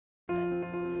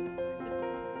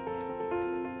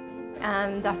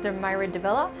I'm Dr. Myra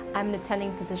Davila. I'm an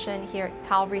attending physician here at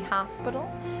Calvary Hospital,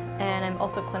 and I'm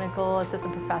also a clinical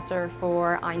assistant professor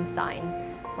for Einstein,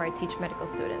 where I teach medical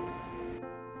students.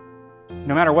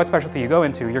 No matter what specialty you go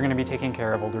into, you're going to be taking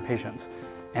care of older patients.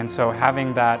 And so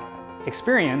having that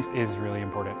experience is really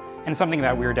important, and something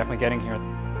that we're definitely getting here.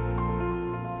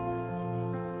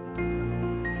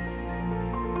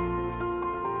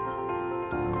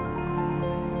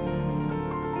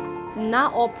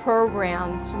 Not all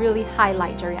programs really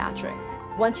highlight geriatrics.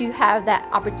 Once you have that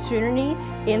opportunity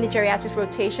in the geriatrics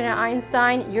rotation at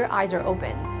Einstein, your eyes are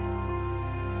opened.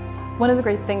 One of the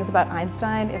great things about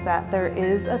Einstein is that there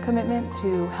is a commitment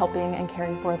to helping and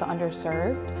caring for the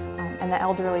underserved, and the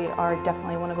elderly are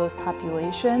definitely one of those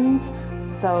populations,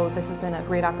 so this has been a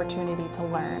great opportunity to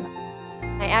learn.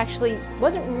 I actually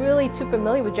wasn't really too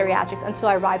familiar with geriatrics until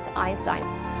I arrived at Einstein.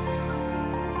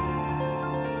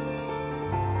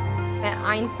 At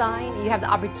Einstein, you have the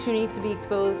opportunity to be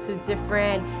exposed to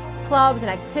different clubs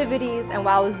and activities, and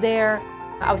while I was there,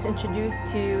 I was introduced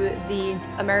to the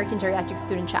American Geriatric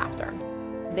Student Chapter.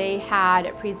 They had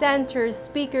presenters,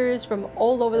 speakers from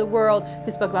all over the world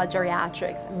who spoke about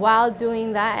geriatrics. While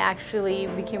doing that, I actually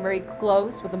became very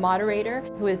close with the moderator,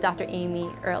 who is Dr.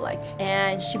 Amy Ehrlich,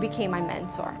 and she became my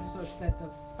mentor.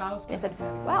 I said,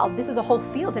 wow, this is a whole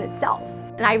field in itself.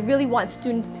 And I really want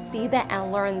students to see that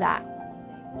and learn that.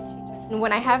 And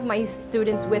when I have my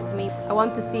students with me, I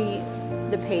want them to see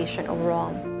the patient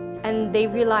overall. And they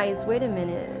realize, wait a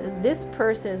minute, this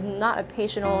person is not a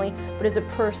patient only, but is a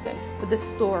person with a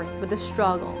story, with a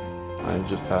struggle. I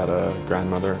just had a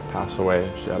grandmother pass away.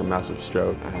 She had a massive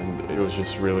stroke, and it was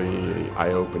just really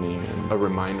eye-opening and a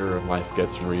reminder of life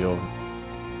gets real.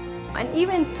 And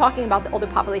even talking about the older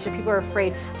population, people are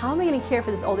afraid, how am I going to care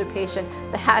for this older patient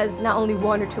that has not only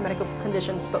one or two medical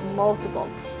conditions, but multiple?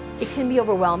 It can be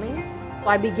overwhelming. So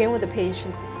I begin with the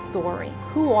patient's story.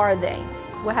 Who are they?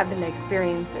 What have been their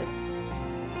experiences?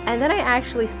 And then I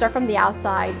actually start from the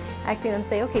outside, asking them,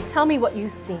 say, okay, tell me what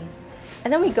you've seen.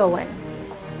 And then we go in.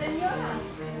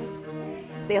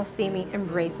 They'll see me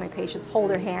embrace my patients,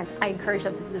 hold their hands. I encourage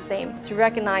them to do the same, to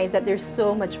recognize that there's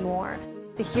so much more,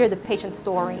 to hear the patient's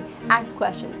story, ask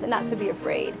questions, and not to be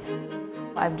afraid.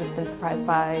 I've just been surprised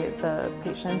by the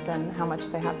patients and how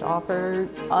much they have to offer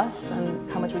us and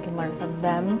how much we can learn from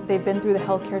them. They've been through the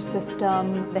healthcare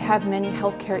system, they have many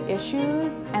healthcare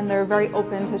issues, and they're very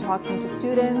open to talking to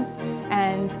students.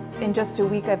 And in just a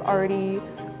week, I've already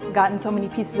gotten so many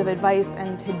pieces of advice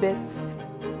and tidbits.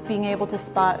 Being able to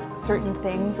spot certain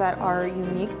things that are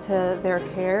unique to their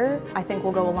care, I think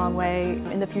will go a long way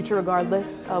in the future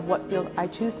regardless of what field I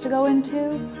choose to go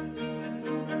into.